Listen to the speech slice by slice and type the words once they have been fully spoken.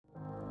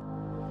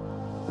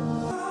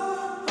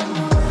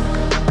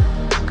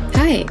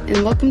Hi,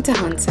 and welcome to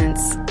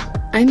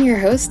HonSense. I'm your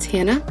host,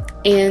 Hannah,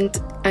 and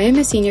I am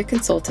a senior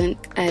consultant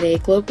at a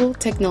global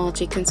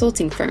technology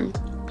consulting firm.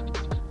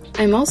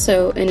 I'm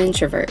also an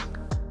introvert.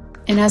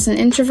 And as an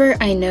introvert,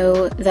 I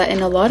know that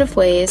in a lot of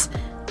ways,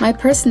 my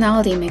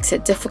personality makes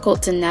it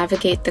difficult to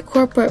navigate the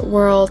corporate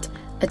world,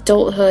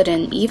 adulthood,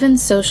 and even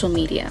social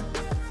media.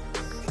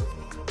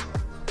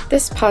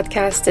 This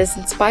podcast is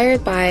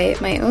inspired by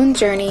my own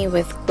journey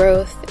with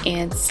growth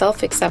and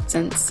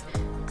self-acceptance,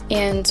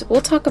 and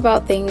we'll talk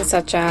about things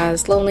such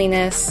as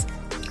loneliness,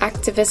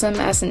 activism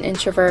as an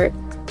introvert,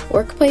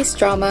 workplace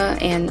drama,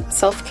 and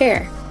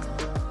self-care.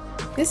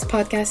 This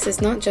podcast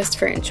is not just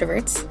for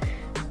introverts.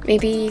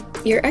 Maybe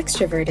you're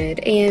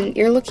extroverted and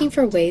you're looking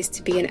for ways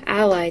to be an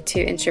ally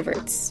to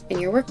introverts in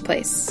your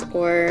workplace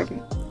or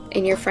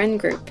in your friend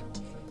group.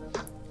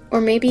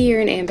 Or maybe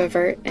you're an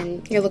ambivert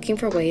and you're looking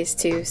for ways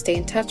to stay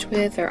in touch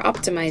with or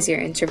optimize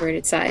your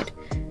introverted side.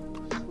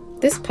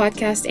 This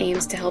podcast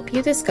aims to help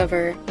you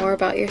discover more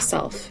about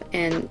yourself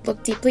and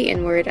look deeply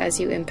inward as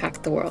you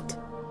impact the world.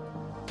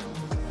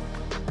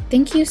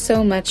 Thank you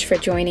so much for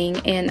joining,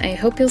 and I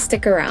hope you'll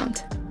stick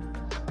around.